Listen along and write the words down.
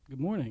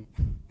morning.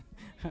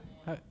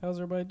 How's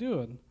everybody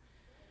doing?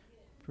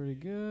 Pretty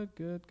good,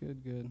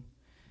 good.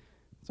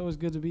 It's always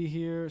good to be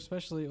here,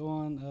 especially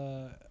on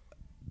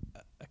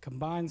a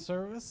combined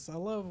service. I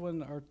love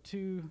when our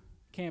two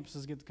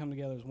campuses get to come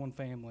together as one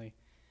family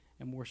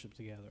and worship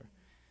together.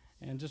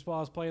 And just while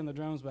I was playing the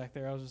drums back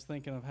there, I was just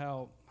thinking of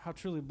how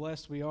truly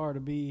blessed we are to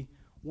be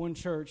one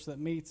church that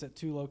meets at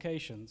two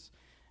locations.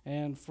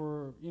 And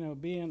for,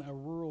 being a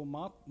rural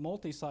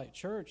multi-site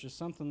church is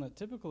something that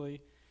typically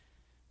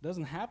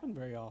doesn't happen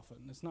very often.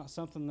 It's not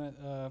something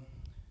that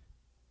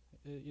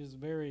is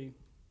very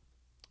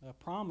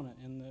prominent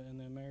in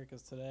the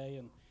Americas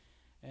today,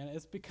 and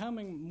it's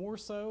becoming more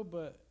so,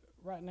 but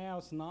right now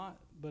it's not.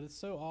 But it's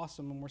so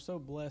awesome, and we're so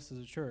blessed as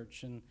a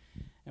church, and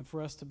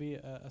for us to be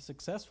a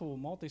successful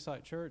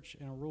multi-site church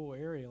in a rural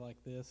area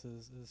like this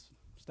is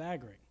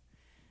staggering.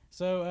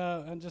 So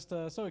I'm just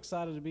so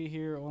excited to be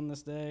here on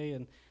this day,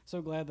 and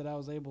so glad that I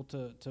was able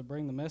to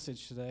bring the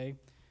message today.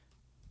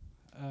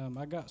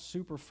 I got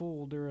super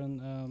full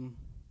during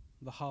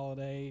the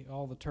holiday,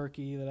 all the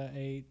turkey that I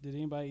ate. Did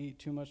anybody eat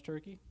too much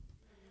turkey?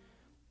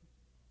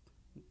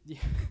 Yeah.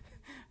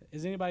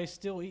 Is anybody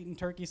still eating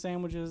turkey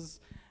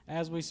sandwiches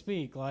as we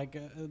speak? Like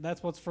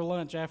that's what's for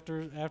lunch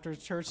after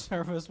church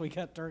service. We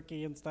got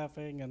turkey and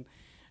stuffing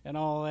and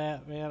all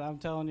that. Man, I'm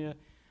telling you,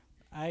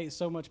 I ate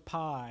so much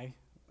pie.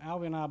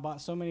 Albie and I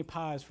bought so many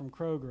pies from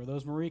Kroger.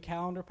 Those Marie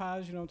Callender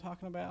pies, you know what I'm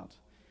talking about?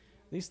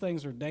 These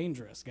things are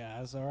dangerous,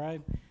 guys, all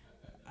right?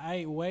 I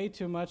ate way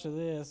too much of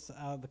this.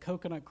 The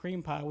coconut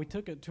cream pie, we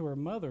took it to her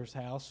mother's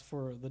house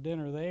for the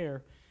dinner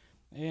there,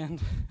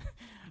 and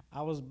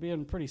I was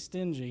being pretty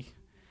stingy.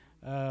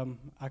 I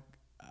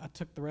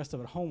took the rest of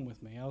it home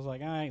with me. I was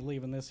like, I ain't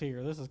leaving this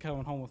here. This is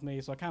coming home with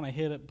me. So I kind of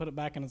hid it, put it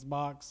back in its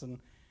box, and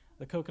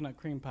the coconut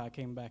cream pie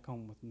came back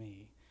home with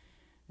me.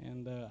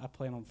 And I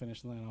plan on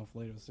finishing that off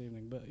later this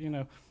evening. But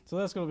so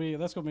that's gonna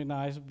be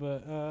nice.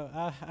 But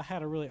I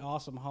had a really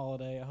awesome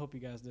holiday. I hope you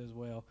guys did as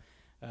well.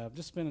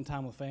 Just spending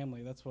time with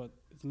family. That's what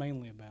it's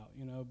mainly about.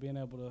 Being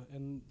able to.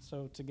 And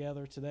so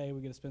together today we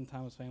get to spend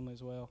time with family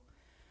as well.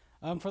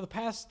 For the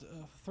past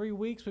 3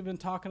 weeks we've been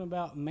talking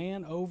about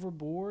man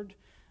overboard.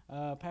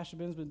 Pastor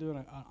Ben's been doing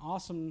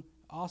an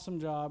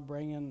awesome job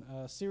bringing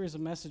a series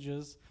of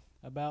messages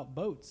about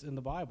boats in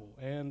the Bible.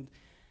 And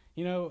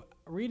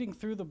reading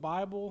through the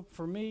Bible,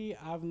 for me,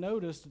 I've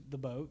noticed the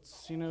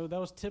boats. That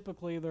was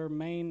typically their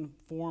main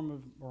form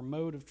of or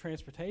mode of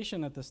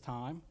transportation at this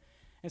time.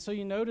 And so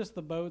you notice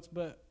the boats,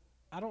 but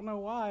I don't know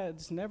why.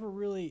 It's never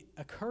really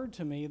occurred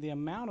to me the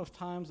amount of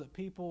times that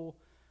people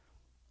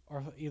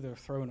are either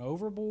thrown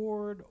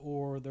overboard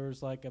or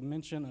there's like a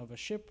mention of a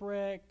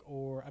shipwreck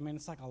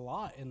it's like a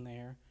lot in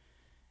there.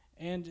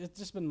 And it's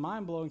just been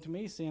mind-blowing to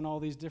me seeing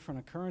all these different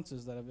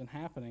occurrences that have been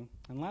happening.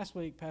 And last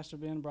week, Pastor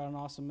Ben brought an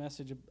awesome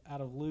message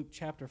out of Luke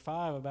chapter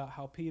 5 about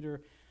how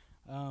Peter,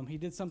 he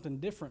did something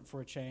different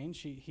for a change.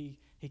 He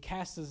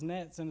cast his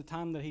nets in a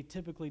time that he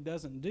typically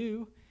doesn't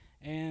do,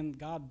 and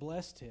God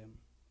blessed him.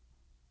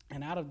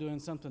 And out of doing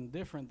something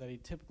different that he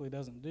typically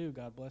doesn't do,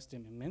 God blessed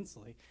him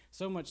immensely.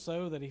 So much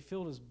so that he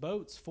filled his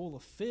boats full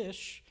of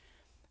fish,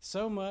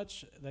 so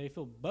much that he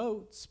filled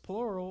boats,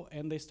 plural,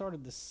 and they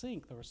started to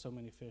sink. There were so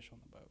many fish on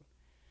the boat.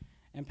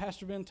 And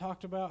Pastor Ben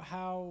talked about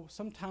how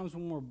sometimes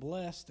when we're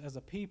blessed as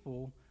a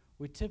people,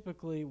 we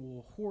typically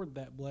will hoard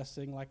that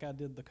blessing like I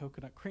did the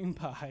coconut cream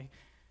pie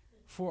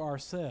for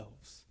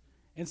ourselves.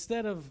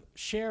 Instead of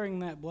sharing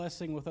that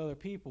blessing with other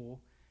people,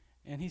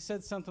 and he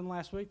said something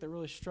last week that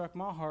really struck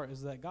my heart,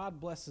 is that God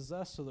blesses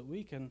us so that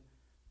we can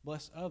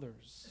bless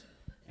others.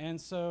 And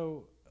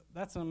so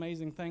that's an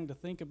amazing thing to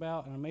think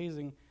about, an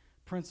amazing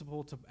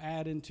principle to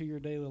add into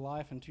your daily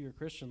life and to your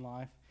Christian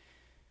life.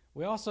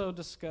 We also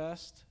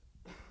discussed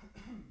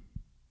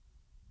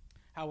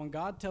how when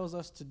God tells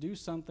us to do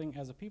something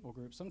as a people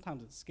group,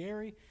 sometimes it's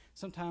scary,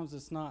 sometimes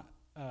it's not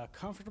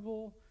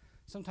comfortable,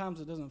 sometimes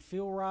it doesn't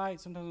feel right,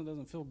 sometimes it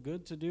doesn't feel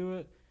good to do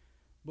it,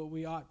 but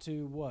we ought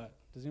to what?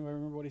 Does anybody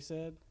remember what he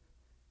said?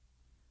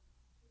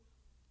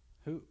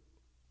 Who?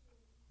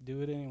 Do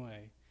it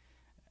anyway.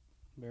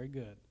 Very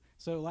good.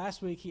 So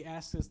last week he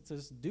asked us to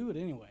just do it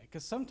anyway,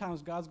 because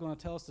sometimes God's going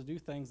to tell us to do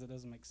things that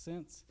doesn't make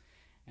sense,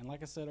 and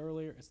like I said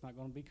earlier, it's not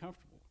going to be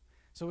comfortable.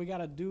 So we got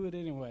to do it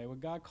anyway. When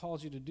God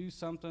calls you to do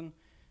something,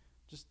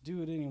 just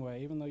do it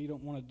anyway. Even though you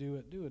don't want to do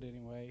it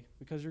anyway,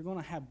 because you're going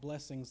to have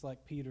blessings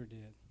like Peter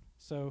did.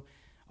 So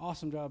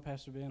awesome job,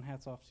 Pastor Ben.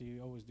 Hats off to you.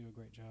 You always do a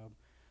great job.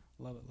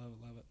 Love it, love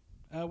it, love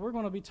it. We're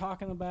going to be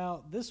talking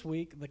about this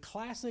week the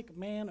classic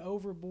man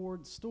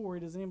overboard story.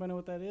 Does anybody know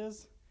what that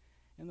is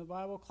in the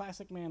Bible?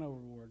 Classic man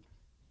overboard.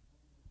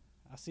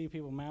 I see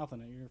people mouthing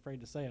it. You're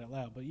afraid to say it out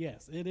loud. But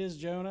yes, it is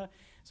Jonah.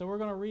 So we're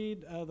going to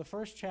read the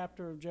first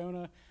chapter of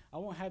Jonah. I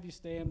won't have you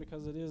stand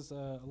because it is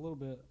a little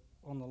bit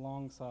on the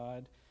long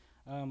side.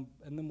 And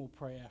then we'll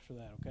pray after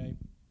that, okay?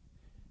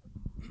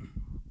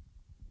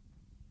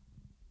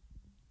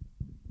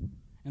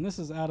 And this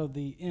is out of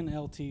the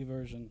NLT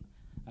version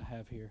I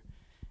have here.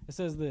 It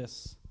says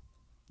this: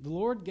 The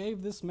Lord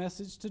gave this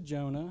message to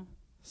Jonah,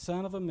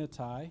 son of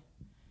Amittai.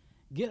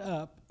 Get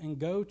up and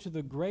go to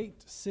the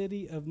great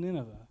city of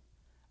Nineveh.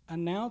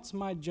 Announce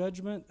my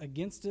judgment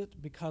against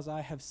it, because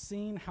I have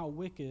seen how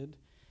wicked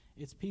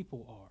its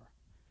people are."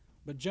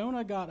 But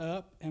Jonah got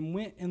up and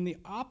went in the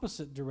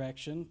opposite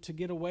direction to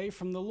get away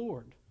from the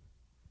Lord.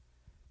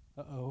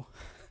 Uh-oh,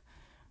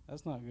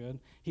 that's not good.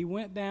 He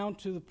went down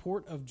to the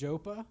port of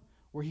Joppa,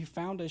 where he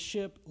found a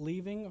ship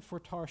leaving for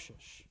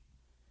Tarshish.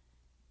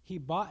 He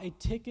bought a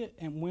ticket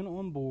and went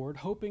on board,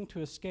 hoping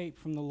to escape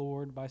from the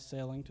Lord by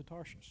sailing to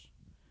Tarshish.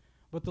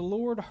 But the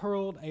Lord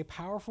hurled a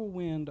powerful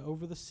wind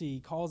over the sea,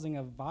 causing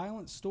a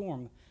violent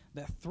storm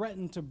that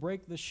threatened to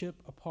break the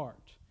ship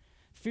apart.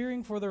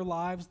 Fearing for their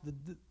lives,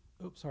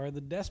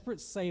 the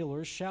desperate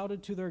sailors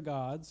shouted to their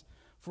gods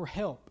for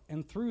help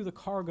and threw the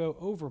cargo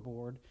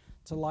overboard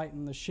to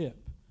lighten the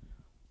ship.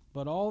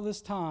 But all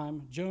this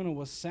time, Jonah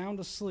was sound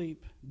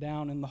asleep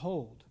down in the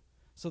hold.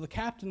 So the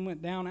captain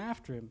went down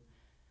after him.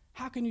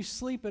 "How can you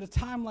sleep at a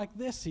time like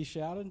this?" he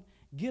shouted.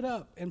 "Get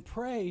up and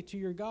pray to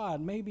your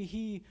God. Maybe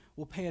he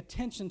will pay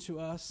attention to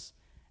us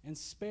and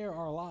spare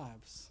our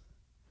lives."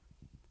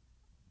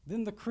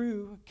 Then the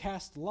crew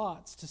cast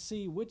lots to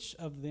see which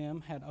of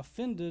them had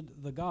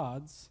offended the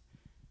gods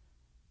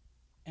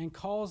and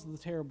caused the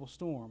terrible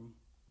storm.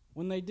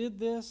 When they did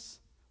this,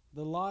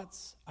 the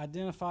lots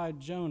identified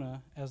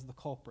Jonah as the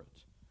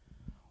culprit.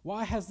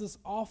 "Why has this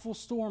awful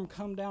storm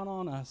come down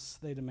on us?"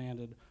 they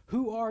demanded.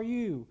 "Who are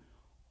you?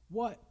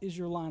 What is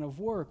your line of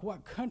work?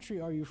 What country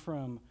are you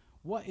from?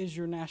 What is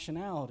your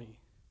nationality?"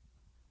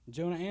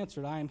 Jonah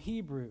answered, "I am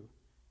Hebrew,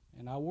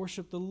 and I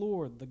worship the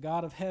Lord, the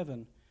God of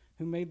heaven,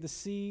 who made the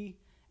sea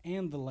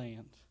and the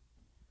land."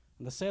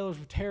 And the sailors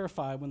were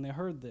terrified when they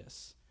heard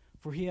this,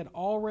 for he had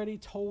already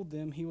told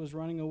them he was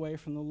running away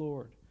from the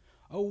Lord.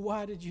 "Oh,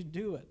 why did you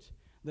do it?"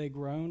 they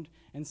groaned.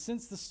 And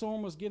since the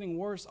storm was getting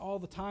worse all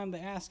the time, they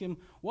asked him,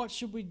 "What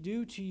should we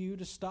do to you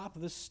to stop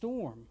this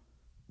storm?"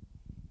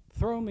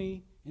 "Throw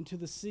me into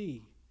the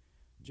sea,"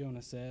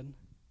 Jonah said,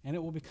 "and it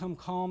will become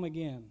calm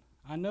again.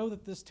 I know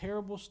that this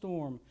terrible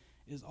storm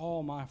is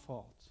all my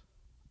fault."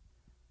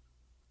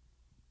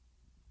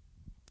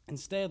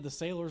 Instead, the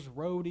sailors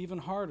rowed even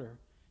harder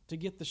to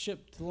get the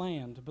ship to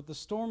land, but the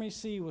stormy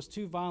sea was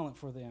too violent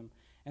for them,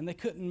 and they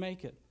couldn't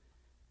make it.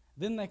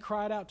 Then they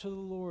cried out to the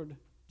Lord,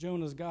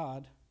 Jonah's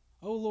God.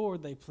 "O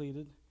Lord," they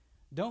pleaded,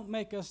 "don't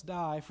make us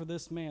die for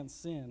this man's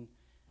sin,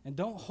 and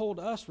don't hold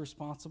us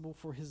responsible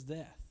for his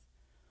death.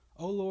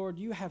 O Lord,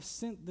 you have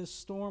sent this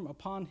storm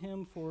upon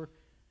him for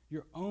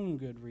your own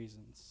good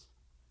reasons."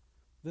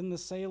 Then the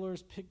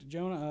sailors picked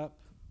Jonah up,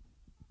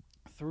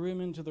 threw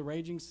him into the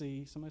raging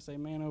sea. Somebody say,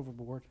 "Man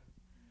overboard."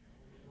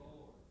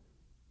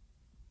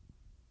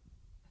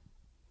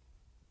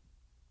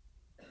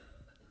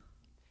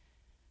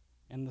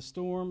 And the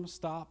storm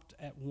stopped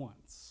at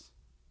once.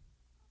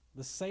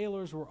 The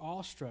sailors were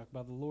awestruck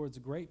by the Lord's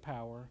great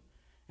power,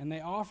 and they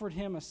offered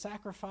him a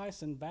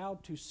sacrifice and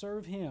vowed to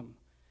serve him.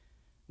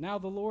 Now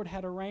the Lord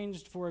had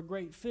arranged for a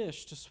great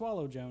fish to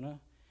swallow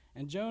Jonah,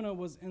 and Jonah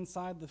was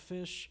inside the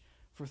fish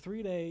for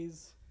 3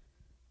 days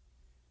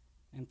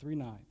and 3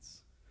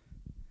 nights.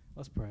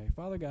 Let's pray.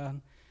 Father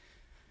God,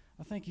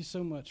 I thank you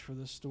so much for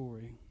this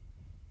story.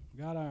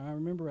 God, I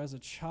remember as a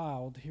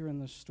child hearing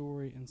this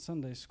story in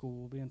Sunday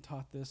school, being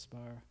taught this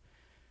by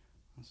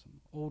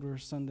some older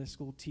Sunday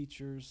school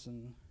teachers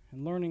and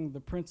learning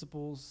the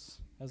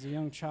principles as a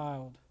young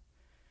child.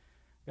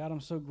 God,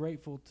 I'm so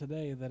grateful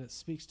today that it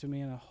speaks to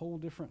me in a whole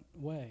different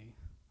way,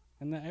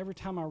 and that every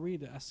time I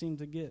read it, I seem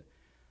to get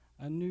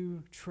a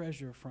new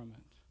treasure from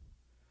it.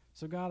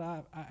 So God,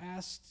 I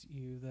asked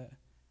you that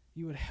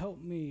you would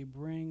help me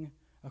bring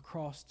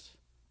across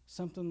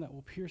something that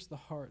will pierce the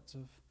hearts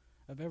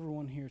of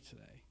everyone here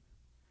today.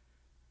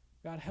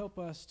 God, help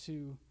us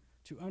to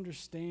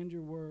understand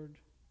your word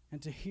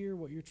and to hear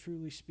what you're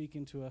truly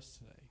speaking to us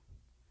today.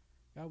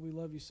 God, we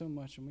love you so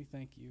much, and we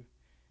thank you.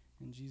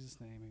 In Jesus'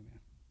 name, amen.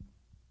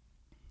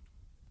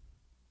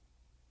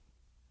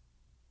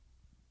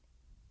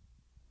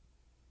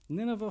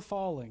 Nineveh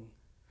falling,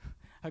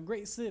 a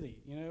great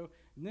city.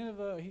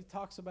 Nineveh, he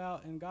talks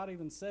about, and God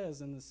even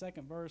says in the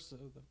second verse of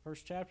the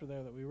first chapter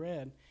there that we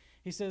read,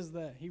 he says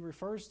that he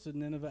refers to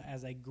Nineveh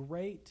as a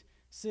great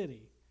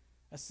city,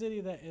 a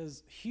city that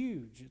is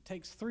huge. It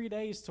takes 3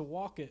 days to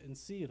walk it and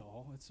see it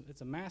all.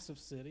 It's a massive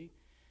city.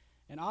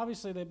 And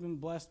obviously they've been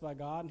blessed by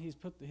God, and he's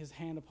put his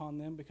hand upon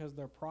them because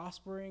they're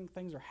prospering.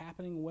 Things are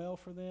happening well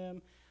for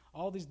them.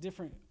 All these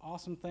different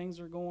awesome things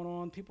are going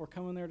on. People are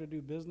coming there to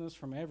do business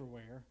from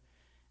everywhere.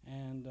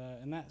 And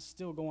that's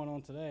still going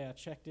on today. I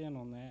checked in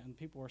on that, and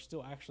people are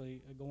still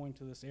actually going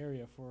to this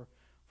area for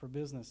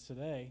business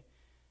today.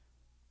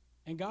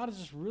 And God has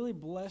just really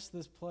blessed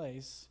this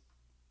place.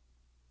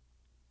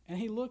 And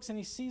he looks and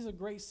he sees a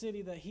great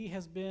city that he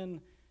has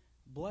been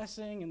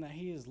blessing and that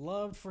he has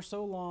loved for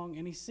so long,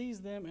 and he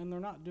sees them and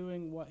they're not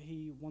doing what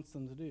he wants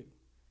them to do.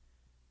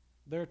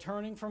 They're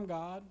turning from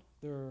God.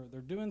 They're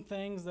doing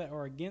things that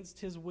are against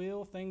his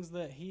will, things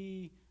that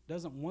he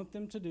doesn't want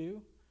them to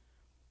do.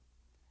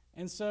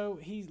 And so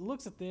he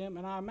looks at them,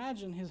 and I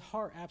imagine his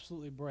heart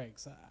absolutely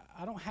breaks.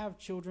 I don't have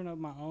children of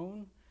my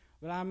own,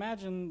 But I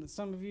imagine that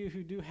some of you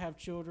who do have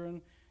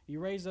children, you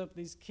raise up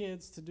these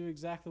kids to do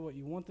exactly what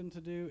you want them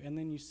to do, and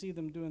then you see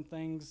them doing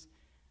things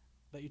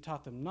that you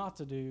taught them not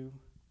to do.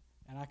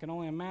 And I can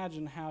only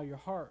imagine how your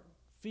heart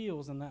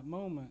feels in that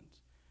moment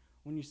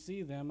when you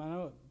see them. I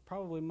know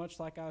probably much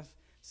like I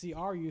see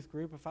our youth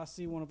group, if I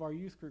see one of our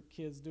youth group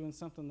kids doing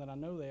something that I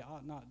know they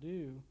ought not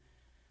do,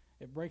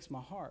 it breaks my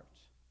heart.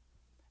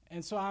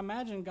 And so I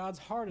imagine God's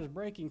heart is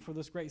breaking for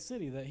this great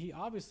city that he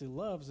obviously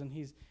loves and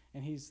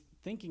he's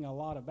thinking a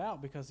lot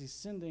about, because he's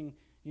sending,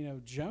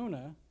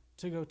 Jonah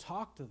to go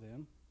talk to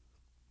them.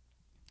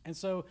 And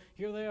so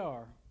here they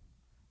are,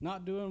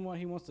 not doing what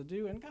he wants to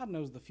do, and God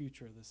knows the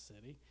future of this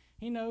city.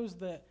 He knows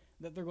that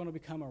they're going to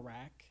become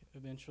Iraq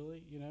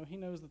eventually. He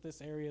knows that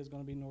this area is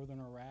going to be northern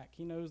Iraq.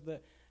 He knows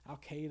that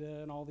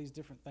Al-Qaeda and all these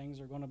different things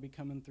are going to be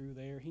coming through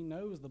there. He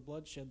knows the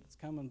bloodshed that's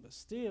coming, but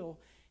still,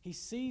 he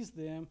sees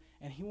them,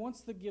 and he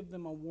wants to give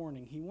them a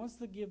warning. He wants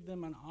to give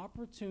them an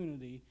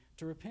opportunity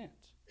to repent.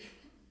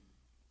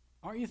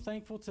 Aren't you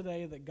thankful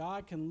today that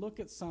God can look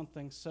at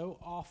something so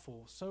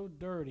awful, so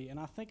dirty, and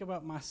I think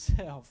about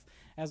myself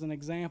as an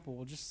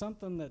example, just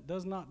something that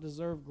does not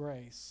deserve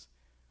grace,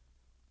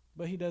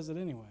 but he does it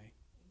anyway.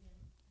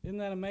 Isn't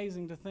that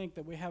amazing to think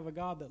that we have a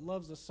God that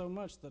loves us so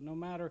much that no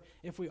matter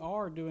if we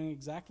are doing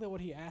exactly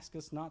what he asked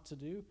us not to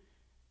do,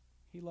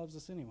 he loves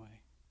us anyway.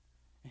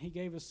 And he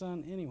gave his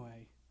son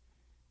anyway.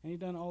 And he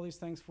done all these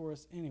things for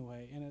us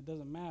anyway, and it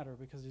doesn't matter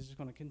because he's just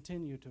going to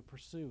continue to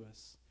pursue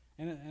us.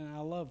 And I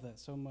love that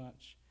so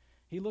much.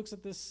 He looks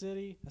at this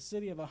city, a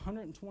city of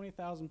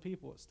 120,000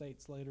 people, it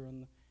states later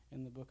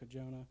in the book of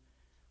Jonah.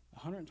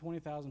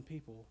 120,000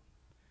 people,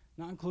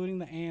 not including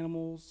the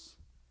animals,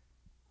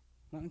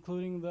 not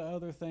including the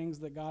other things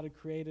that God had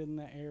created in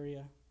that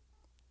area,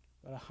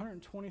 but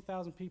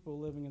 120,000 people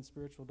living in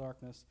spiritual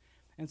darkness.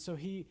 And so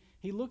he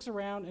looks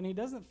around, and he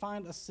doesn't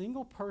find a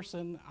single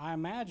person, I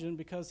imagine,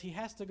 because he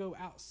has to go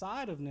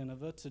outside of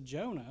Nineveh to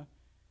Jonah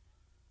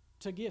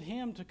to get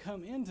him to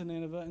come into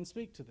Nineveh and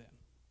speak to them.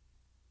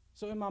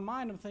 So in my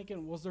mind, I'm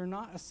thinking, was there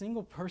not a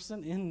single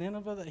person in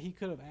Nineveh that he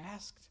could have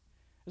asked?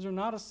 Is there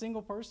not a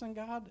single person,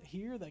 God,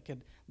 here that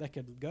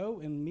could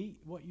go and meet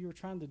what you were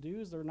trying to do?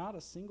 Is there not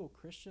a single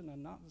Christian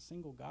and not a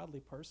single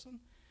godly person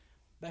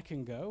that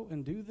can go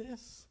and do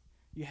this?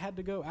 You had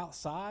to go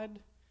outside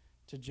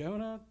to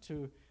Jonah,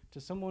 to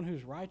someone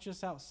who's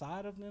righteous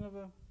outside of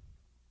Nineveh.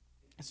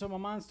 And so my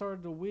mind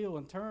started to wheel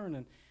and turn,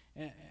 and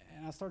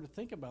I started to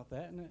think about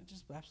that, and it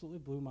just absolutely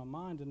blew my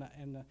mind.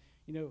 And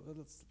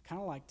it's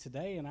kind of like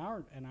today in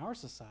our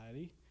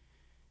society.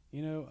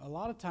 A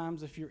lot of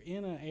times if you're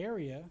in an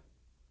area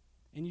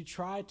and you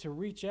try to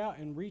reach out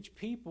and reach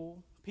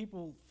people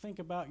think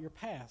about your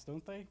past,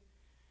 don't they?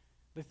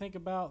 They think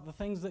about the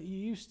things that you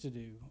used to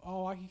do.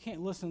 Oh, you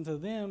can't listen to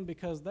them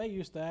because they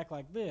used to act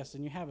like this,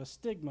 and you have a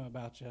stigma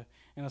about you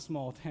in a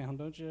small town,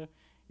 don't you?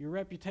 Your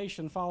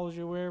reputation follows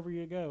you wherever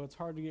you go. It's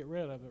hard to get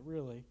rid of it,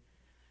 really.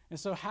 And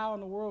so how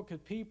in the world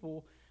could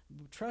people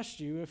trust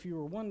you if you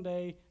were one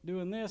day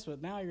doing this, but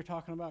now you're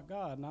talking about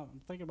God? And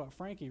I'm thinking about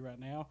Frankie right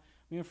now.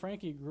 Me and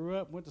Frankie grew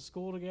up, went to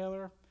school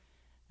together,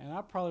 and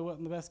I probably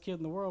wasn't the best kid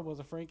in the world, was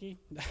a Frankie.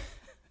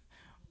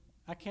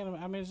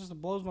 It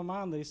just blows my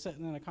mind that he's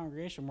sitting in a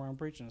congregation where I'm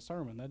preaching a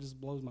sermon. That just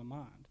blows my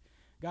mind.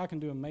 God can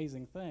do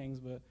amazing things,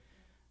 but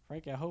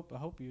Frankie, I hope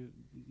you're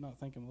not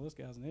thinking, well, this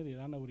guy's an idiot.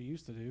 I know what he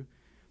used to do.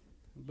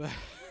 But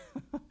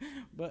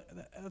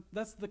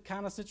that's the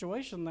kind of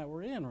situation that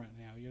we're in right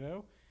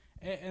now,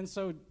 And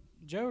so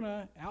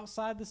Jonah,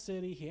 outside the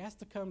city, he has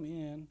to come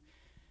in,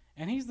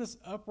 and he's this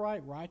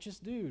upright, righteous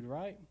dude,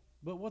 right?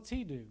 But what's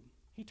he do?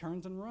 He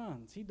turns and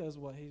runs. He does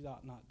what he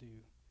ought not do.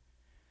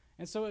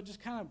 And so it just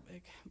I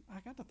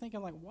got to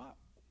thinking, like,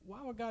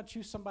 why would God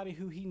choose somebody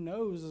who he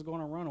knows is going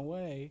to run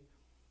away,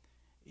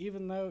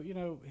 even though,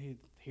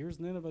 here's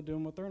Nineveh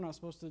doing what they're not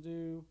supposed to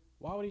do?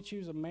 Why would he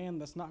choose a man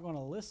that's not going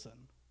to listen?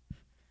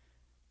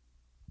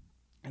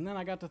 And then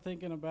I got to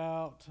thinking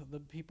about the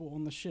people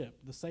on the ship,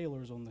 the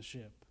sailors on the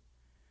ship,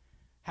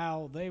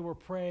 how they were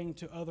praying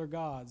to other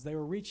gods. They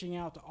were reaching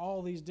out to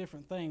all these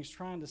different things,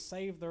 trying to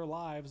save their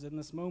lives in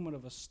this moment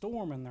of a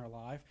storm in their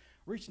life,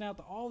 reaching out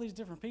to all these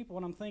different people.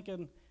 And I'm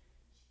thinking,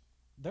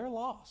 they're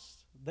lost.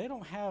 They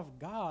don't have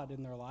God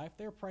in their life.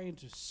 They're praying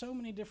to so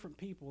many different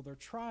people. They're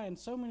trying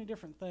so many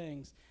different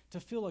things to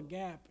fill a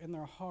gap in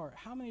their heart.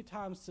 How many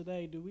times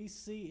today do we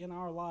see in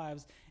our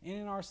lives and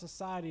in our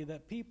society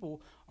that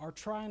people are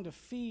trying to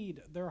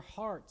feed their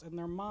hearts and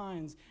their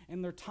minds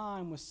and their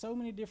time with so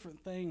many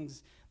different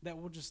things that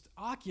will just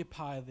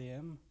occupy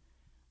them,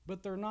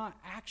 but they're not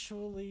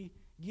actually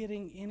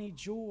getting any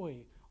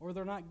joy, or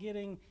they're not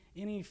getting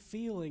any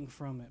feeling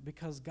from it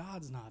because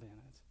God's not in it?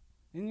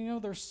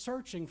 And they're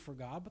searching for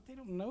God, but they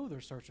don't know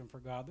they're searching for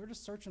God. They're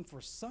just searching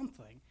for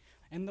something,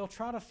 and they'll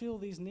try to fill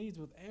these needs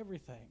with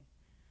everything.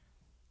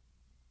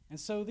 And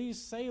so these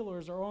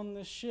sailors are on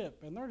this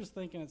ship, and they're just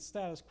thinking it's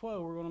status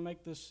quo. We're going to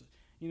make this,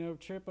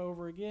 trip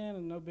over again,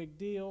 and no big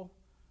deal.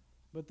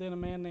 But then a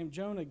man named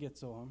Jonah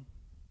gets on,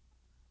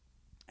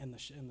 and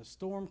the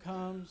storm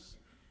comes,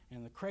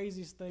 and the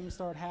craziest things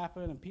start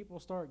happening, and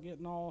people start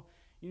getting all,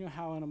 you know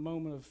how in a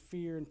moment of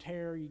fear and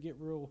terror you get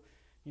real,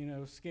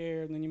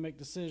 scared, and then you make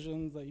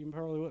decisions that you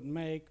probably wouldn't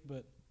make.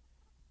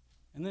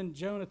 And then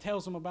Jonah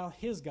tells him about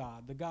his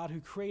God, the God who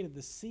created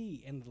the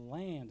sea and the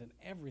land and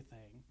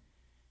everything.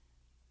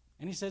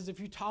 And he says, if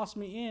you toss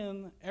me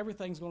in,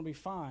 everything's going to be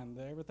fine.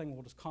 Everything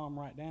will just calm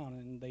right down.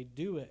 And they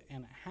do it,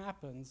 and it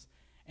happens.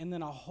 And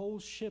then a whole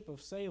ship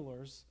of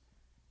sailors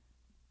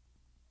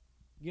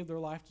give their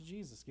life to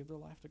Jesus, give their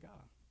life to God.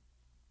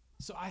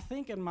 So I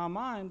think in my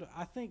mind,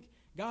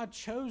 God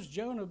chose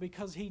Jonah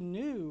because he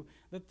knew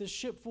that this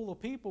ship full of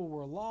people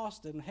were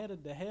lost and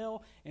headed to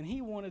hell, and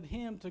he wanted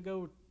him to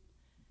go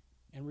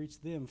and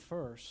reach them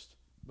first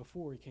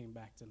before he came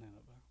back to Nineveh.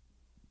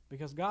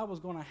 Because God was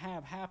going to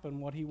have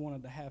happen what he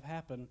wanted to have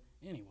happen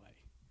anyway.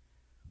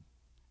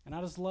 And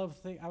I just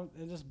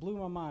it just blew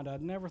my mind.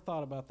 I'd never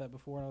thought about that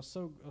before, and I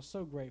was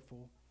so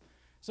grateful.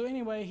 So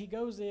anyway, he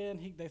goes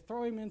in, they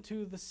throw him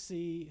into the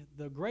sea,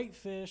 the great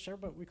fish,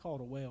 we call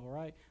it a whale,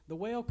 right? The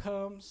whale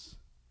comes,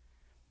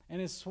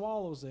 and it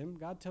swallows him.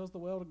 God tells the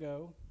whale to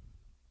go,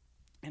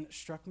 and it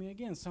struck me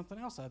again, something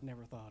else I'd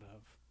never thought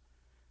of.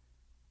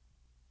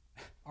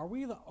 Are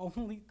we the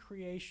only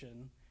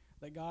creation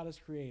that God has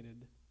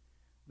created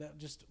that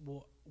just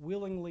will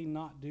willingly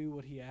not do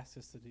what he asks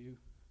us to do?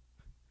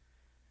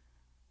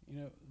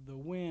 The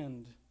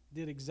wind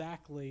did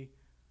exactly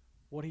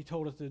what he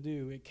told it to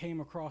do. It came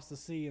across the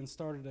sea and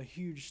started a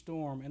huge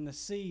storm, and the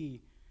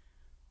sea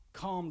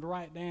calmed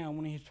right down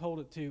when he told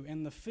it to,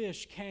 and the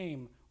fish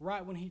came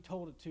right when he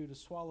told it to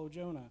swallow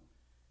Jonah.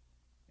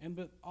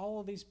 But all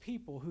of these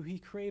people who he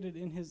created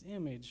in his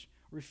image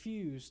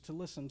refused to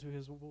listen to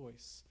his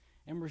voice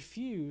and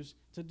refused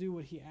to do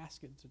what he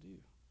asked it to do.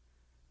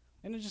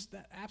 And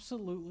that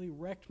absolutely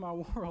wrecked my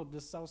world.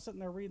 I was sitting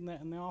there reading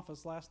that in the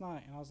office last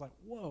night, and I was like,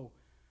 whoa,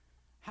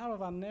 how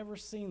have I never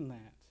seen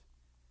that?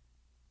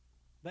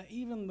 That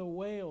even the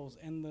whales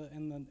and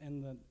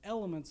the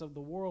elements of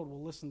the world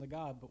will listen to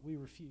God, but we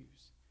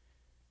refuse.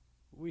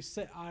 We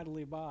sit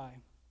idly by.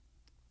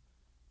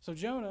 So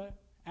Jonah,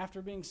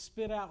 after being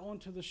spit out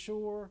onto the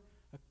shore,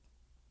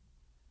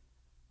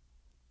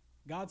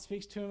 God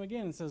speaks to him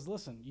again and says,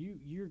 listen,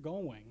 you're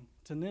going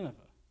to Nineveh.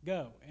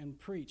 Go and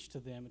preach to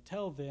them and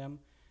tell them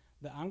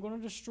that I'm going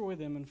to destroy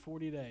them in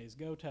 40 days.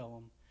 Go tell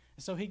them.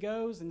 And so he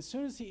goes, and as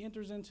soon as he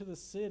enters into the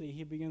city,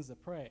 he begins to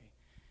pray.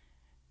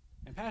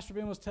 And Pastor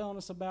Ben was telling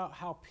us about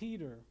how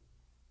Peter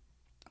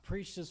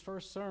preached his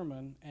first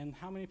sermon, and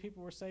how many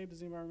people were saved.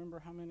 Does anybody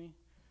remember how many?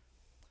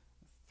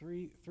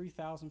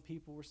 3,000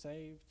 people were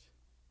saved.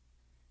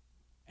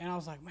 And I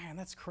was like, man,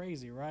 that's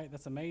crazy, right?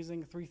 That's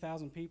amazing.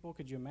 3,000 people.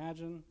 Could you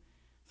imagine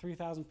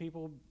 3,000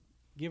 people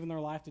giving their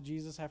life to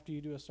Jesus after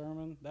you do a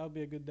sermon? That would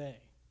be a good day.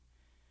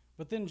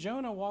 But then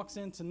Jonah walks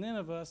into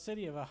Nineveh, a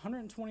city of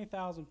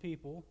 120,000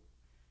 people,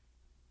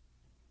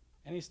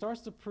 and he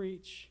starts to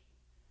preach.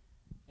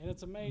 And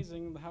it's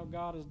amazing how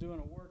God is doing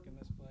a work in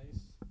this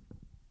place,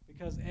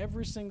 because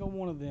every single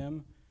one of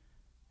them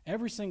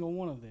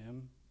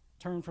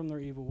turn from their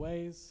evil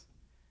ways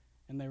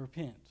and they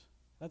repent.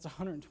 That's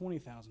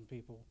 120,000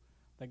 people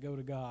that go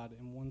to God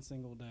in one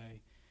single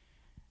day.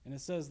 And it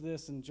says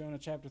this in Jonah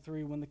chapter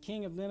 3, when the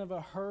king of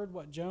Nineveh heard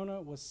what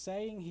Jonah was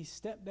saying, he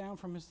stepped down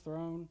from his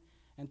throne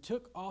and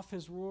took off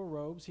his royal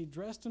robes. He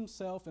dressed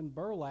himself in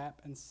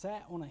burlap and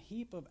sat on a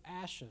heap of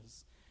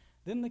ashes.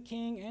 Then the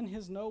king and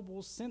his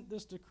nobles sent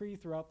this decree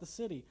throughout the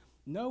city.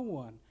 No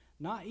one,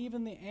 not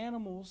even the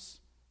animals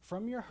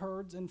from your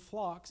herds and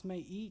flocks, may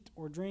eat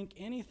or drink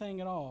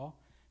anything at all.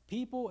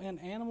 People and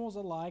animals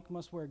alike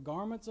must wear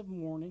garments of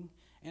mourning,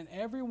 and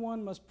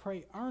everyone must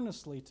pray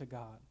earnestly to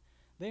God.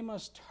 They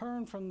must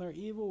turn from their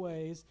evil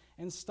ways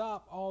and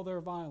stop all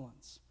their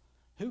violence.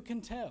 Who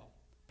can tell?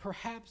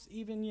 Perhaps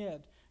even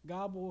yet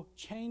God will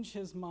change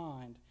his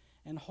mind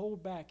and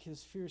hold back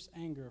his fierce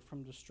anger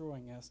from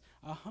destroying us.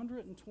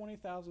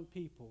 120,000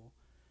 people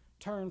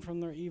turn from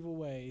their evil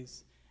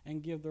ways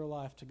and give their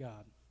life to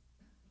God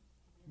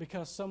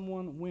because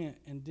someone went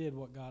and did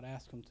what God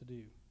asked them to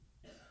do.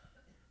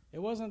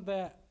 It wasn't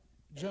that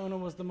Jonah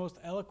was the most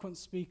eloquent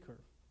speaker.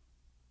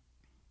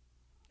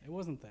 It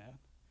wasn't that.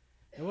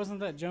 It wasn't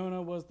that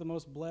Jonah was the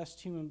most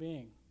blessed human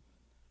being.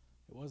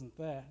 It wasn't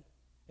that.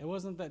 It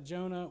wasn't that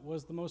Jonah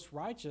was the most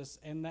righteous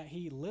and that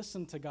he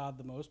listened to God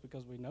the most,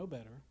 because we know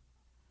better.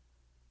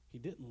 He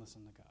didn't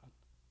listen to God.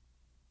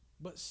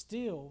 But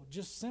still,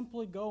 just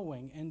simply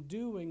going and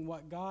doing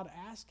what God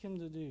asked him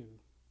to do,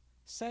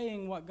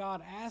 saying what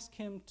God asked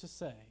him to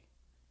say,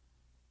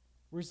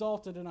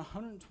 resulted in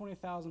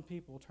 120,000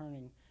 people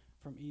turning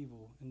from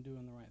evil and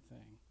doing the right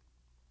thing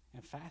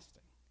and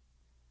fasting.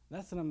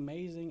 That's an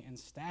amazing and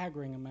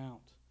staggering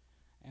amount.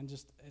 And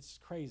just, it's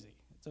crazy.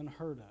 It's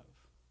unheard of.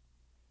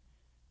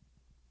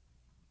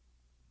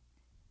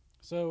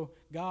 So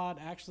God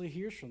actually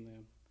hears from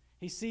them.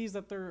 He sees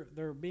that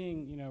they're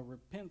being,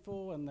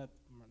 repentful, and that's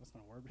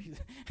not a word, but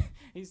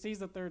he sees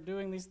that they're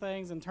doing these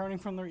things and turning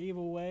from their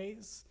evil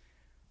ways.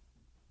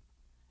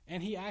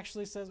 And he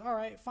actually says, all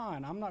right,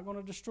 fine, I'm not going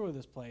to destroy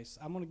this place.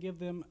 I'm going to give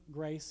them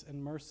grace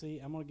and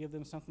mercy. I'm going to give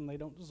them something they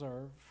don't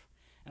deserve.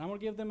 And I'm going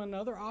to give them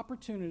another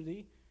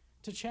opportunity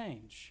to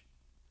change.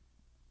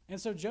 And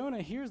so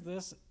Jonah hears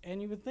this,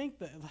 and you would think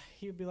that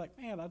he would be like,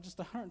 man, I just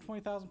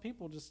 120,000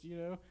 people, just,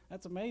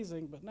 that's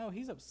amazing. But no,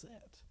 he's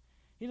upset.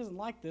 He doesn't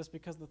like this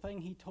because the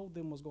thing he told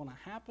them was going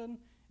to happen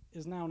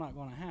is now not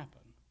going to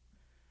happen.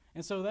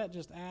 And so that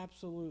just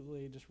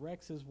absolutely just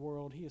wrecks his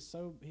world. He's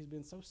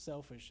been so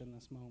selfish in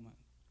this moment,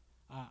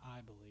 I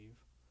believe.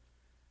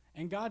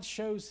 And God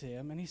shows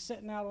him, and he's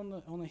sitting out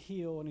on the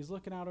hill, and he's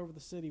looking out over the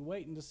city,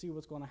 waiting to see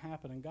what's going to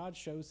happen. And God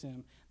shows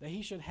him that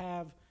he should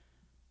have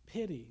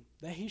pity,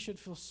 that he should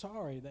feel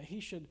sorry, that he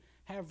should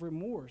have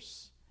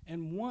remorse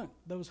and want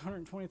those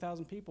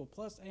 120,000 people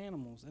plus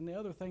animals and the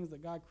other things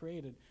that God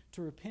created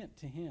to repent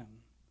to him.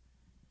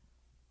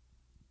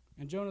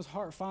 And Jonah's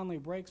heart finally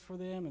breaks for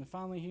them, and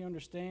finally he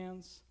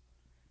understands.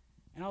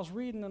 And I was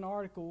reading an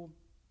article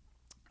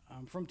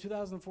from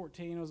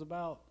 2014. It was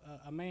about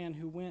a man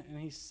who went and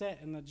he sat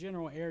in the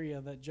general area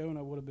that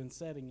Jonah would have been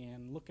sitting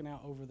in, looking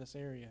out over this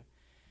area.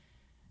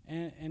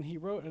 And he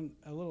wrote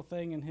a little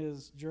thing in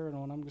his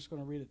journal, and I'm just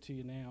going to read it to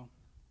you now.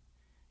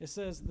 It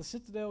says, "The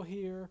citadel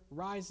here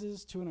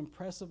rises to an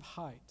impressive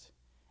height,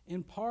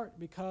 in part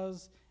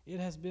because it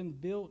has been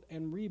built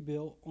and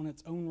rebuilt on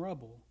its own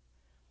rubble.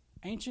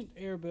 Ancient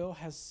Erbil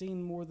has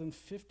seen more than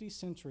 50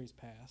 centuries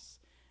pass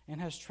and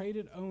has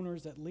traded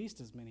owners at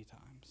least as many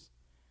times.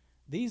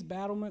 These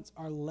battlements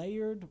are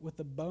layered with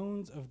the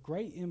bones of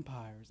great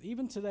empires.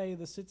 Even today,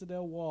 the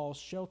citadel walls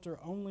shelter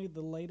only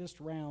the latest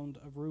round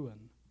of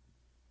ruin.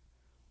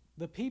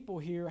 The people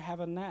here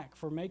have a knack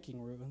for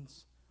making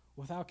ruins.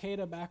 With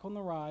Al-Qaeda back on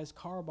the rise,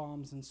 car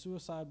bombs and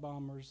suicide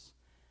bombers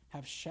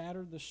have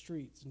shattered the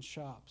streets and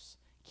shops,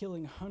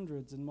 killing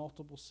hundreds in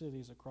multiple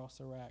cities across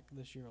Iraq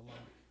this year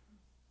alone.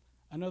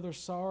 Another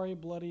sorry,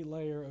 bloody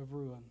layer of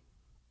ruin.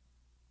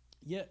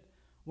 Yet,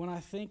 when I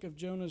think of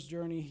Jonah's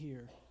journey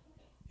here,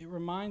 it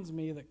reminds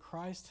me that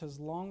Christ has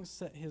long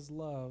set his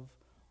love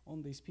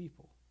on these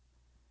people.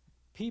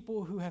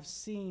 People who have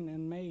seen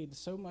and made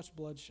so much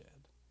bloodshed.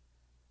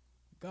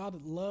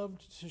 God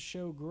loved to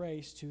show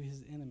grace to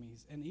his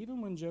enemies, and even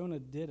when Jonah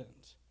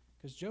didn't,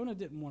 because Jonah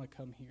didn't want to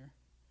come here.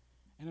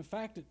 And in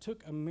fact, it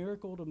took a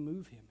miracle to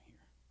move him here.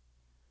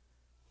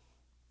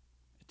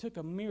 It took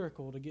a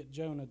miracle to get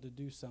Jonah to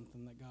do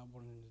something that God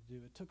wanted him to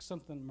do. It took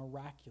something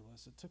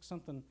miraculous. It took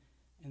something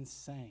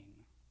insane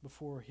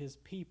before his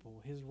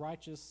people, his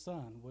righteous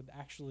son, would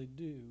actually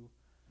do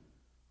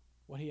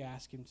what he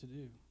asked him to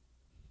do.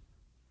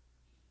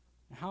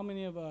 How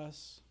many of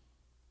us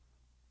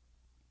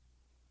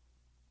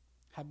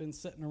have been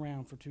sitting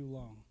around for too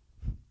long?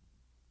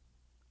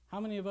 How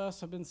many of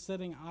us have been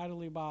sitting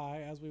idly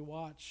by as we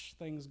watch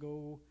things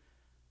go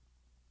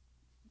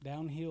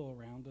downhill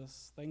around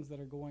us, things that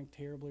are going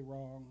terribly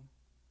wrong,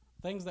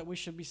 things that we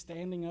should be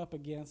standing up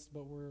against,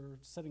 but we're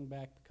sitting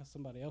back because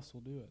somebody else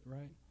will do it,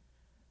 right?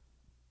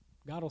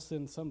 God will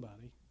send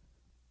somebody.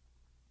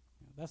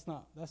 That's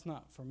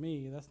not for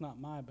me. That's not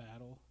my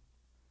battle.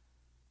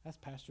 That's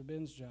Pastor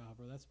Ben's job,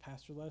 or that's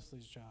Pastor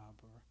Leslie's job,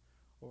 or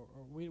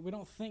we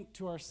don't think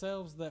to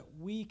ourselves that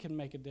we can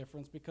make a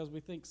difference because we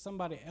think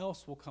somebody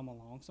else will come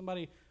along,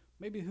 somebody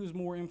maybe who's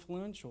more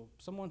influential,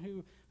 someone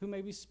who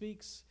maybe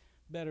speaks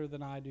better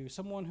than I do,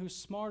 someone who's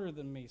smarter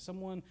than me,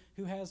 someone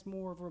who has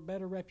more of a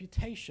better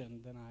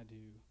reputation than I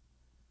do.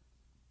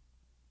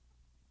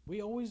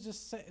 We always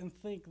just sit and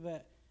think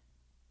that,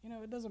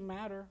 it doesn't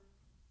matter.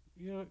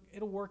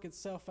 It'll work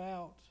itself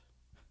out.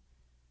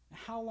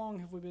 How long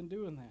have we been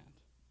doing that?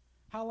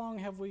 How long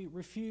have we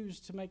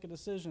refused to make a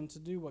decision to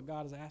do what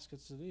God has asked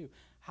us to do?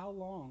 How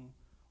long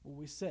will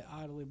we sit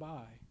idly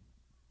by?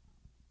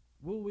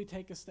 Will we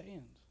take a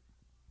stand?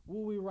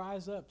 Will we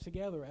rise up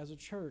together as a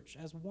church,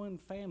 as one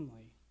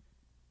family,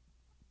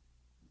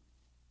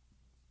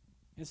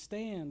 and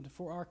stand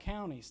for our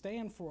county,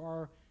 stand for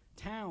our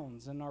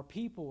towns and our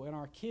people and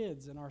our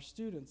kids and our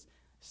students,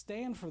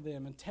 stand for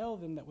them and tell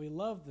them that we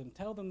love them,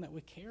 tell them that we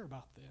care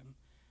about them,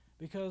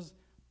 because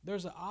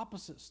there's an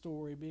opposite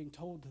story being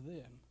told to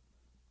them.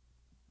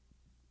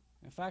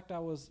 In fact, I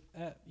was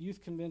at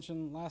youth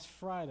convention last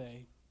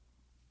Friday,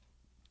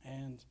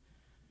 and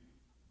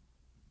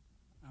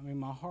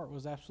my heart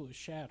was absolutely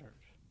shattered.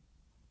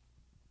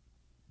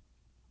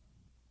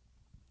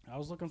 I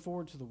was looking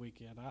forward to the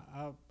weekend.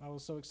 I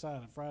was so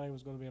excited. Friday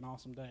was going to be an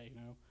awesome day,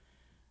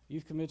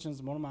 Youth convention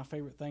is one of my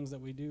favorite things that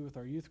we do with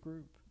our youth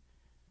group.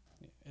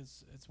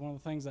 It's one of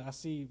the things that I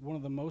see one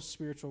of the most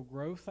spiritual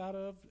growth out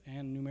of,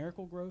 and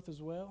numerical growth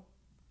as well.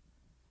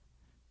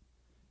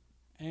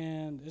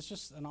 And it's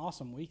just an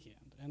awesome weekend.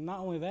 And not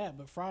only that,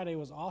 but Friday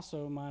was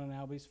also mine and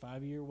Albie's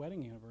 5-year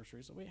wedding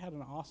anniversary. So we had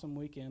an awesome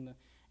weekend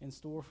in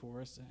store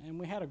for us, and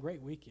we had a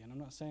great weekend. I'm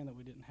not saying that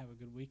we didn't have a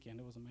good weekend.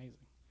 It was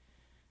amazing.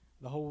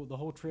 The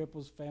whole trip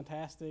was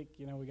fantastic.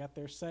 We got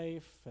there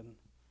safe.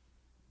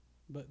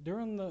 But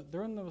during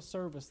the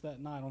service that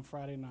night on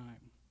Friday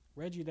night,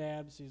 Reggie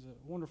Dabbs, he's a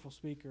wonderful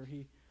speaker.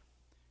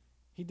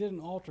 He did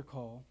an altar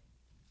call,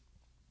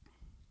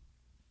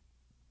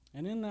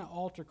 and in that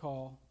altar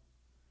call,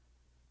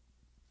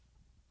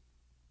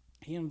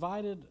 he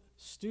invited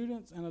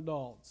students and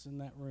adults in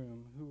that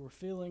room who were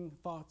feeling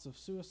thoughts of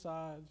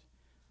suicide,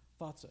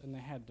 thoughts, and they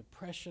had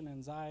depression,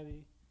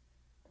 anxiety.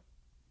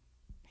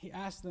 He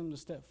asked them to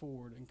step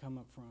forward and come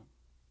up front.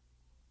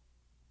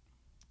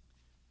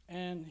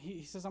 And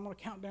he says, I'm going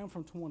to count down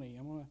from 20.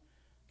 I'm going to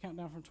count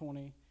down from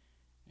 20.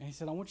 And he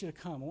said, I want you to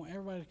come. I want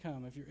everybody to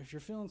come. If you're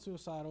feeling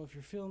suicidal, if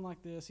you're feeling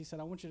like this, he said,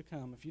 I want you to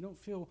come. If you don't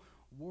feel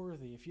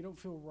worthy, if you don't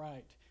feel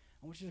right,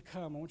 I want you to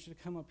come. I want you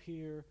to come up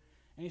here.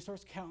 And he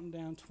starts counting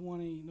down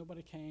 20.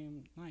 Nobody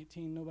came.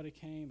 19. Nobody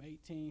came.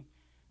 18.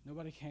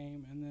 Nobody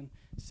came. And then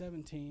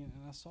 17.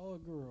 And I saw a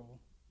girl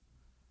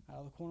out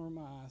of the corner of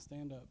my eye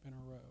stand up in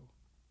a row.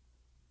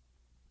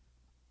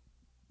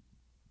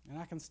 And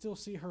I can still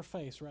see her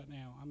face right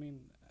now. I mean,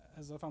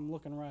 as if I'm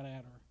looking right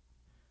at her.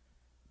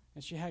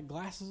 And she had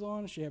glasses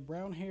on. She had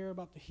brown hair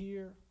about to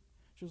here.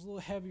 She was a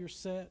little heavier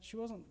set. She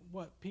wasn't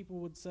what people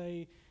would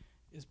say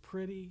is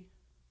pretty,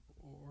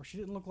 or she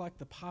didn't look like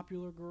the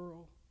popular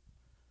girl.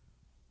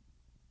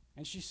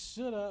 And she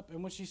stood up,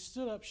 and when she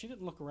stood up, she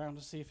didn't look around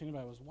to see if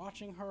anybody was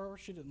watching her.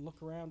 She didn't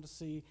look around to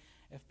see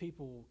if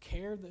people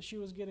cared that she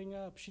was getting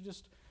up. She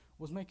just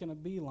was making a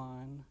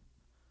beeline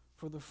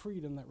for the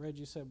freedom that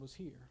Reggie said was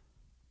here.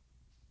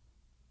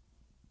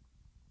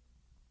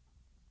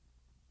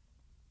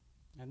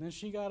 And then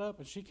she got up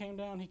and she came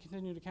down. He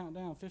continued to count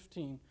down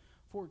 15,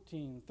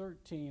 14,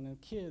 13,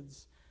 and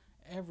kids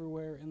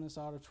everywhere in this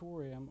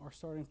auditorium are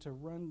starting to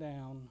run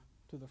down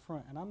to the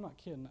front. And I'm not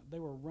kidding. They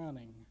were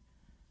running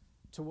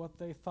to what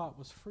they thought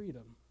was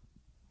freedom.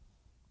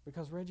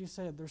 Because Reggie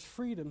said, there's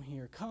freedom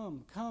here.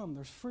 Come,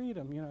 there's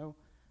freedom, you know.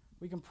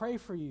 We can pray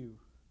for you.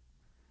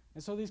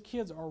 And so these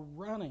kids are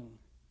running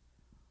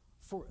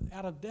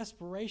out of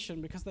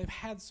desperation because they've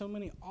had so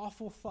many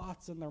awful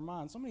thoughts in their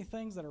minds, so many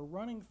things that are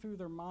running through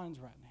their minds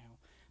right now,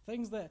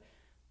 things that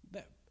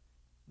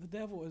the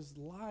devil is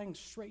lying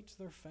straight to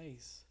their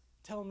face,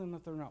 telling them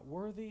that they're not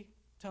worthy,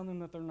 telling them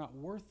that they're not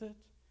worth it,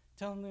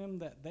 telling them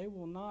that they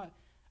will not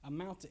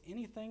amount to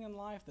anything in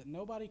life, that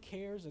nobody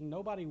cares and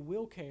nobody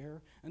will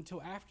care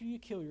until after you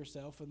kill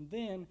yourself, and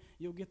then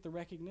you'll get the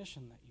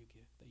recognition that you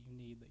get, that you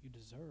need, that you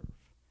deserve.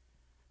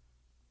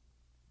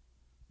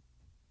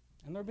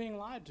 And they're being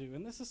lied to.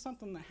 And this is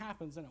something that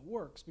happens, and it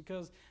works,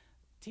 because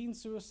teen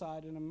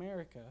suicide in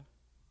America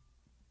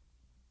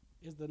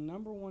is the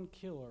number one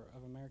killer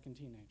of American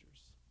teenagers.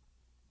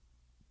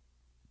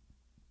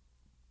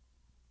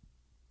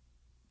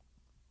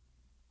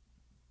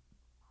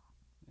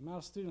 The amount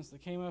of students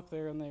that came up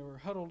there and they were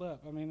huddled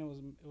up, I mean,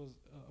 it was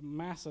a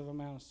massive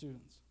amount of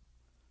students.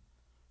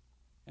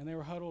 And they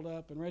were huddled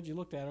up, and Reggie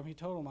looked at them. He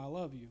told them, I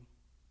love you.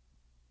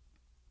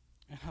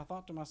 And I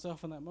thought to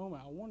myself in that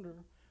moment, I wonder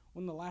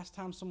when the last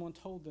time someone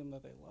told them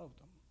that they loved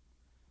them.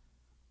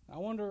 I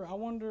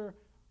wonder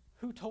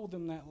who told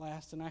them that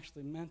last and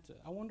actually meant it.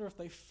 I wonder if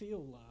they feel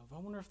love. I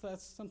wonder if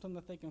that's something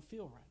that they can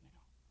feel right now.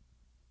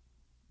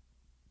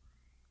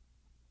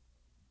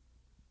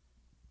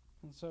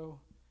 And so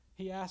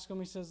he asked them,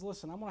 he says,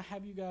 listen, I'm going to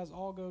have you guys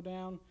all go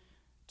down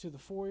to the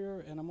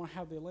foyer, and I'm going to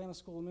have the Atlanta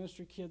School of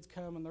Ministry kids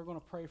come, and they're going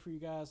to pray for you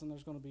guys, and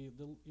there's going to be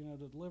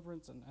the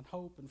deliverance and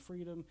hope and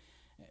freedom,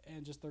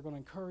 and just they're going to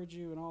encourage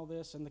you and all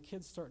this. And the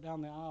kids start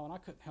down the aisle, and I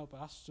couldn't help it.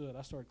 I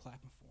started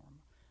clapping for them.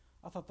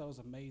 I thought that was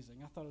amazing.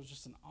 I thought it was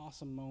just an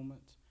awesome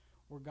moment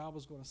where God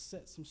was going to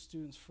set some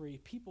students free,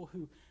 people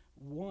who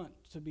want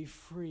to be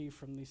free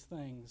from these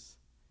things.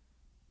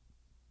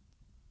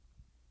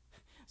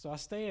 So I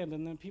stand,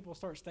 and then people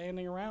start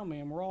standing around me,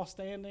 and we're all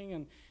standing,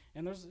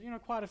 and there's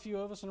quite a few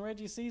of us, and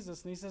Reggie sees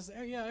us, and he says,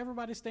 hey, yeah,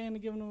 everybody stand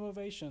and give them an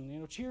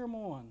ovation, cheer them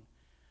on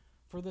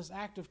for this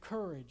act of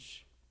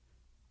courage.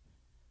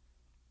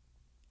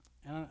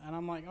 And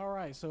I'm like, all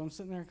right. So I'm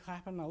sitting there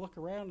clapping, and I look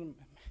around, and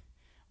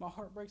my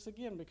heart breaks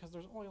again, because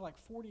there's only like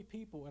 40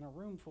 people in a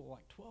room full of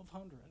like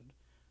 1,200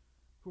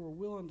 who are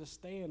willing to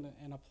stand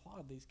and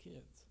applaud these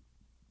kids.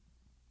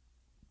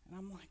 And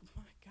I'm like,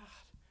 my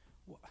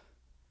God,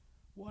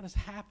 what is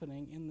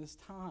happening in this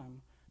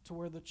time to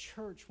where the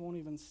church won't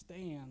even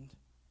stand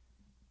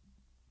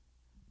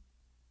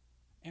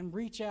and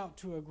reach out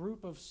to a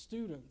group of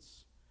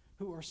students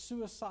who are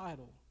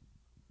suicidal?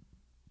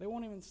 They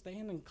won't even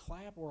stand and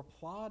clap or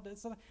applaud.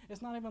 It's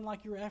not even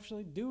like you're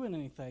actually doing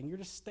anything. You're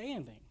just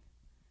standing.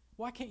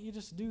 Why can't you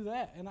just do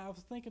that? And I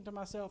was thinking to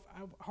myself,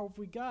 have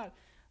we got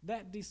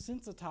that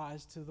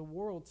desensitized to the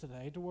world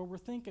today, to where we're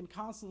thinking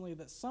constantly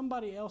that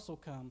somebody else will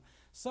come,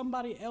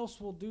 somebody else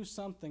will do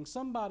something,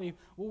 somebody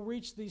will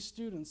reach these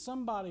students,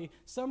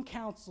 some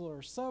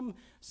counselor,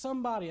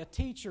 somebody, a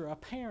teacher, a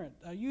parent,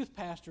 a youth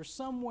pastor,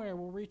 somewhere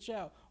will reach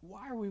out.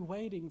 Why are we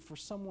waiting for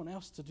someone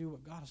else to do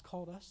what God has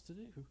called us to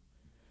do?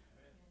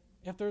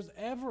 If there's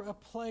ever a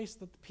place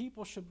that the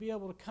people should be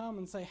able to come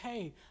and say,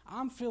 hey,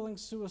 I'm feeling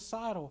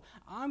suicidal.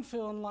 I'm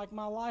feeling like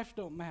my life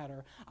don't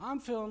matter. I'm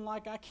feeling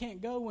like I can't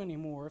go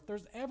anymore. If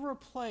there's ever a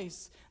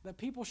place that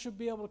people should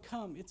be able to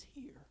come, it's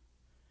here.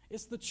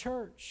 It's the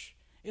church.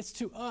 It's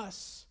to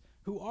us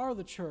who are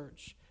the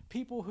church,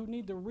 people who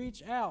need to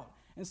reach out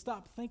and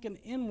stop thinking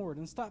inward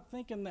and stop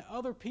thinking that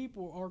other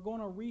people are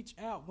going to reach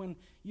out when,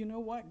 you know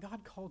what?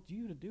 God called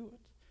you to do it.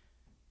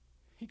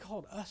 He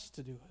called us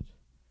to do it.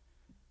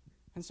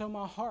 And so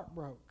my heart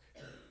broke.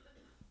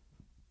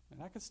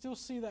 And I could still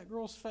see that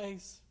girl's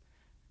face.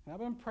 And I've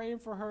been praying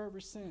for her ever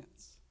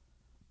since.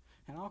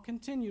 And I'll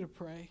continue to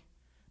pray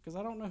because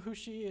I don't know who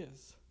she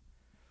is.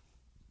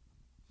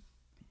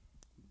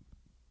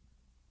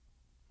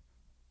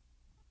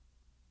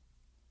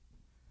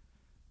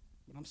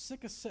 But I'm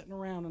sick of sitting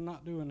around and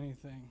not doing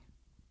anything.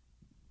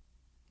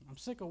 I'm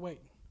sick of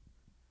waiting.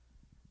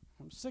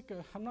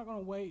 I'm not going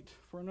to wait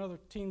for another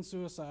teen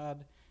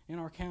suicide in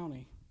our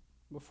county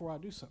before I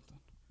do something.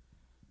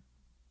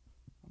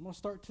 I'm going to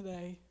start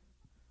today.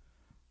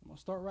 I'm going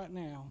to start right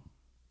now.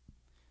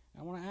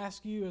 I want to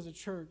ask you as a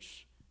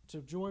church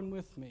to join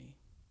with me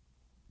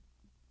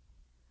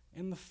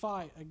in the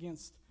fight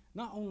against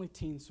not only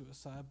teen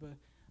suicide, but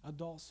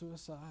adult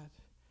suicide.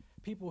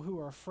 People who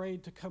are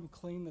afraid to come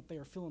clean that they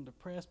are feeling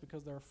depressed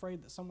because they're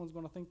afraid that someone's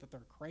going to think that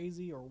they're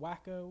crazy or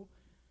wacko,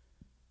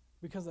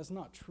 because that's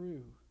not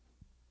true.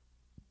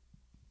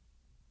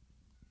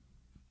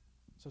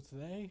 So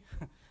today,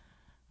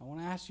 I want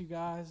to ask you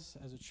guys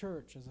as a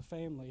church, as a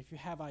family, if you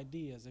have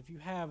ideas, if you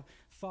have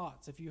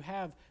thoughts, if you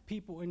have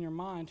people in your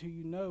mind who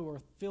you know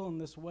are feeling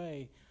this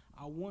way,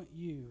 I want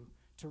you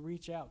to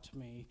reach out to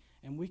me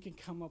and we can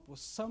come up with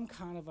some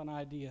kind of an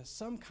idea,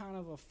 some kind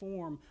of a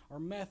form or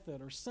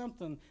method or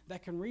something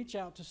that can reach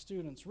out to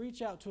students,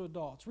 reach out to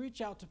adults,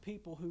 reach out to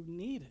people who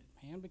need it,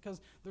 man,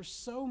 because there's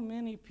so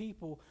many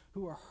people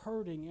who are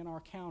hurting in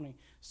our county,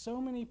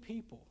 so many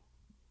people,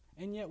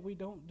 and yet we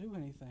don't do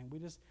anything. We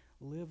just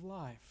live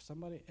life.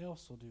 Somebody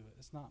else will do it.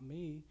 It's not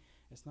me.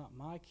 It's not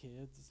my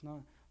kids. It's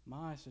not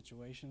my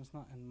situation. It's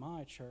not in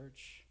my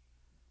church.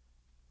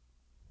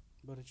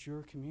 But it's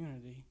your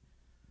community,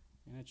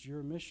 and it's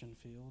your mission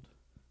field.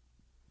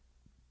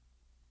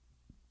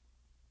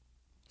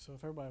 So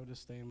if everybody would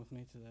just stand with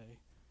me today.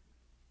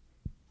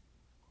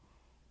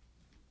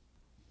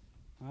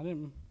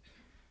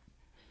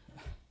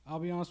 I'll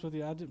be honest with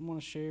you, I didn't want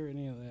to share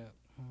any of that.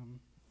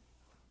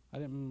 I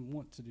didn't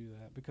want to do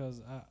that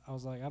because I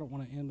was like, I don't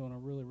want to end on a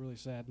really, really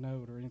sad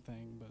note or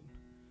anything. But,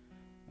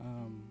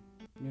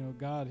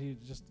 God, he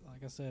just,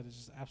 like I said, it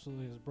just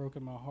absolutely has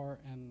broken my heart.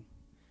 And,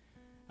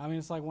 I mean,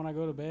 it's like when I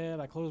go to bed,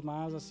 I close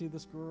my eyes, I see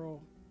this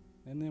girl.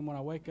 And then when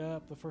I wake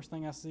up, the first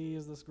thing I see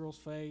is this girl's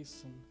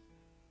face. And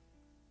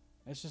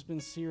it's just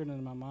been seared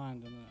into my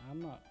mind. And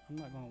I'm not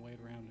going to wait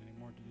around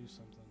anymore to do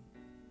something.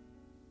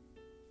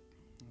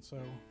 And so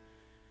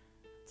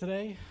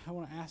today, I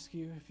want to ask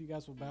you if you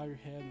guys will bow your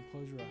head and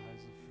close your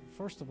eyes.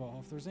 First of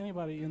all, if there's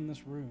anybody in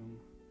this room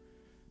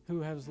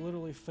who has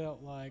literally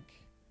felt like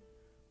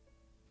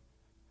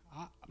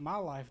my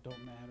life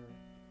don't matter,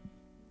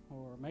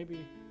 or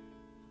maybe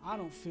I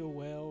don't feel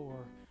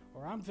well,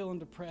 or I'm feeling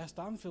depressed,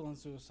 I'm feeling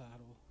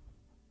suicidal.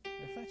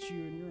 If that's you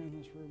and you're in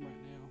this room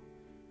right now,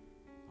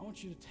 I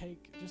want you to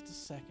take just a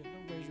second.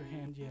 Don't raise your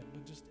hand yet,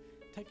 but just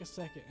take a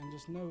second and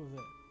just know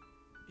that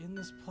in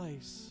this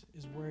place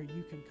is where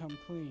you can come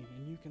clean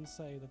and you can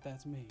say that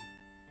that's me,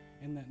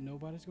 and that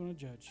nobody's going to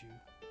judge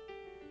you,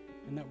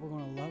 and that we're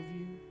going to love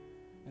you,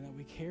 and that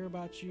we care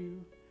about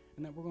you,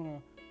 and that we're going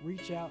to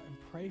reach out and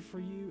pray for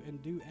you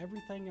and do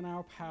everything in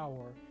our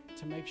power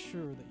to make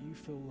sure that you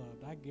feel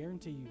loved. I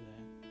guarantee you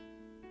that.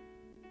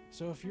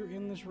 So if you're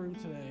in this room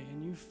today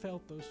and you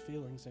felt those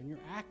feelings and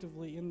you're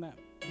actively in that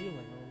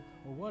feeling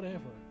or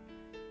whatever,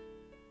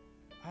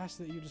 I ask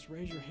that you just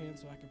raise your hand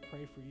so I can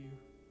pray for you,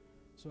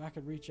 so I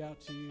could reach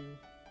out to you.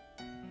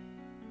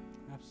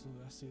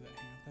 Absolutely, I see that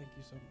hand. Thank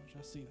you so much.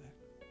 I see that.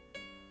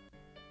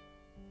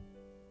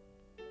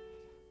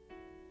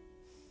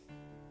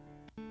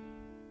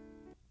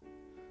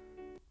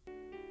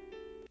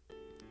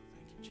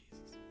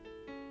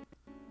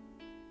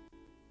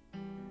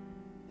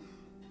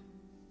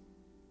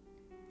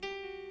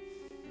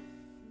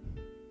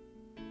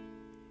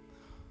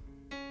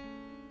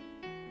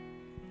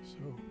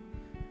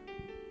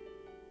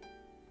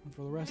 And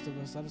for the rest of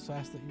us, I just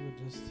ask that you would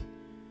just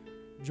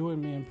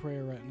join me in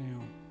prayer right now.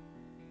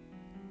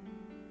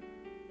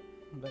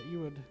 That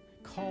you would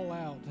call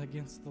out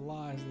against the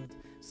lies that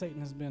Satan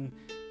has been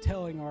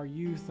telling our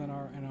youth and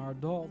our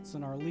adults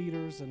and our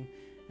leaders. And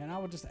I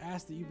would just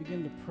ask that you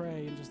begin to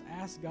pray and just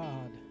ask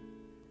God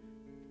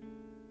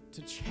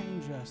to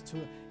change us, to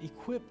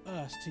equip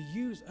us, to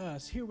use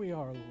us. Here we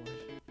are, Lord.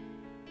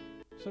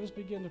 So just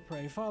begin to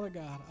pray. Father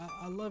God,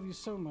 I love you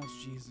so much,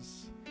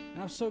 Jesus.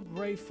 And I'm so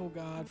grateful,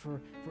 God, for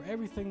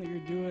everything that you're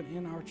doing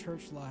in our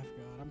church life,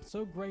 God. I'm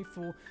so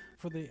grateful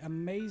for the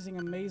amazing,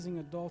 amazing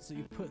adults that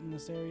you put in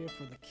this area,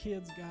 for the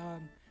kids,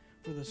 God,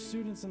 for the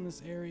students in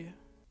this area.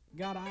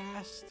 God, I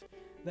asked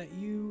that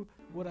you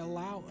would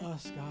allow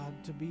us, God,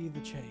 to be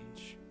the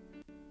change.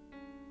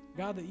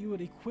 God, that you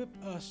would equip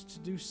us to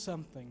do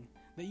something,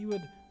 that you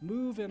would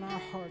move in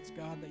our hearts,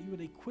 God, that you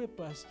would equip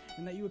us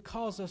and that you would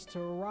cause us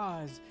to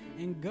arise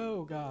and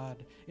go,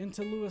 God,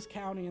 into Lewis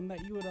County, and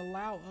that you would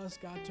allow us,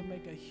 God, to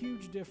make a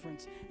huge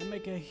difference and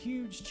make a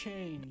huge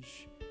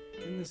change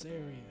in this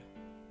area.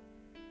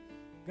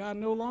 God,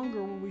 no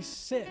longer will we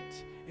sit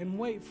and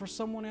wait for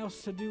someone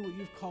else to do what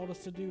you've called us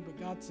to do, but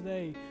God,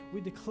 today we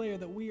declare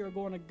that we are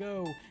going to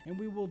go and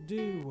we will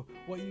do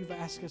what you've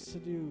asked us to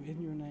do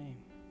in your name.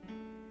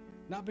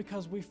 Not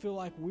because we feel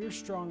like we're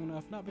strong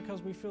enough, not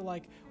because we feel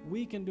like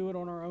we can do it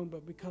on our own,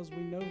 but because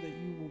we know that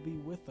you will be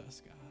with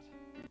us, God.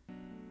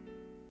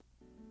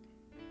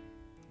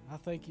 I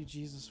thank you,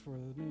 Jesus, for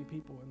the many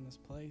people in this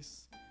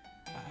place.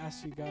 I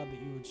ask you, God,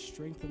 that you would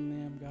strengthen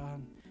them, God,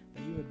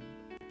 that you would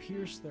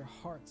pierce their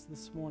hearts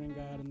this morning,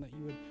 God, and that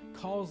you would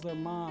cause their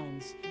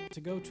minds to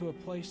go to a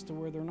place to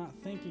where they're not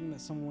thinking that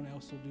someone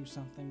else will do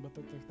something, but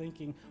that they're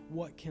thinking,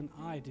 what can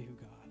I do,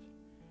 God?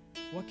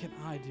 What can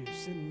I do?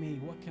 Send me.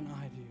 What can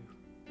I do?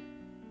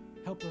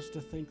 Help us to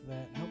think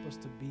that. Help us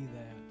to be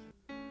that.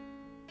 I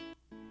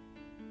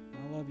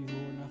love you,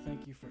 Lord, and I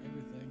thank you for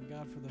everything.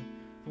 God,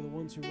 for the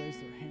ones who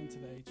raised their hand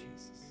today,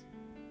 Jesus.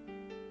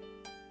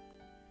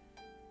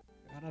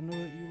 God, I know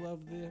that you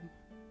love them.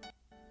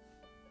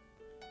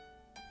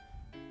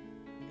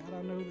 God,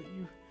 I know that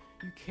you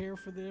care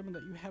for them and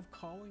that you have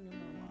calling in their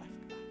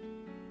life, God.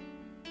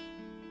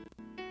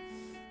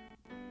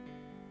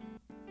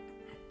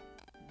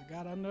 But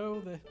God, I know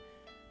that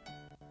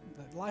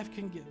life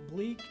can get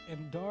bleak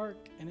and dark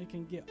and it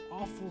can get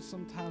awful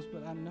sometimes,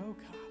 but I know,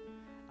 God,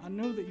 I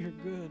know that you're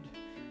good,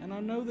 and I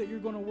know that you're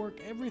going to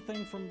work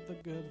everything from the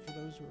good for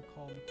those who are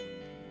called according to your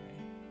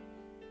name.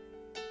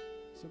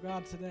 So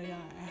God, today I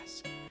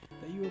ask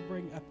that you would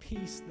bring a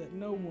peace that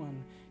no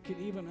one could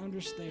even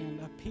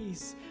understand, a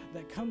peace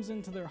that comes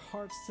into their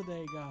hearts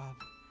today, God,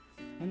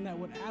 and that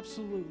would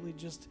absolutely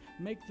just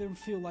make them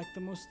feel like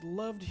the most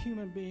loved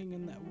human being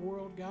in that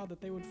world, God,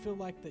 that they would feel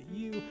like that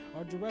you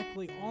are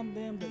directly on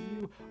them, that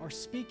you are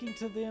speaking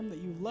to them, that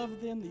you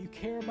love them, that you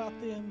care about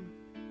them,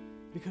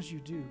 because you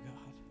do,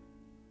 God.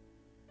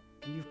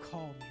 And you've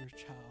called your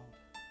child,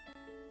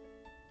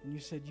 and you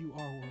said you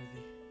are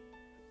worthy.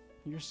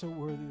 You're so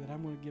worthy that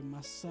I'm going to give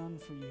my son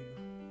for you.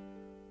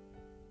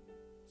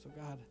 So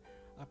God,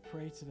 I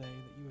pray today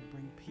that you would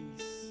bring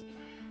peace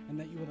and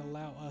that you would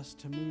allow us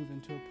to move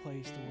into a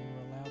place where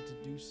we're allowed to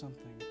do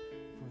something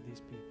for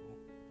these people.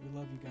 We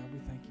love you, God. We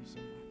thank you so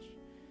much.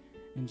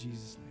 In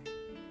Jesus' name.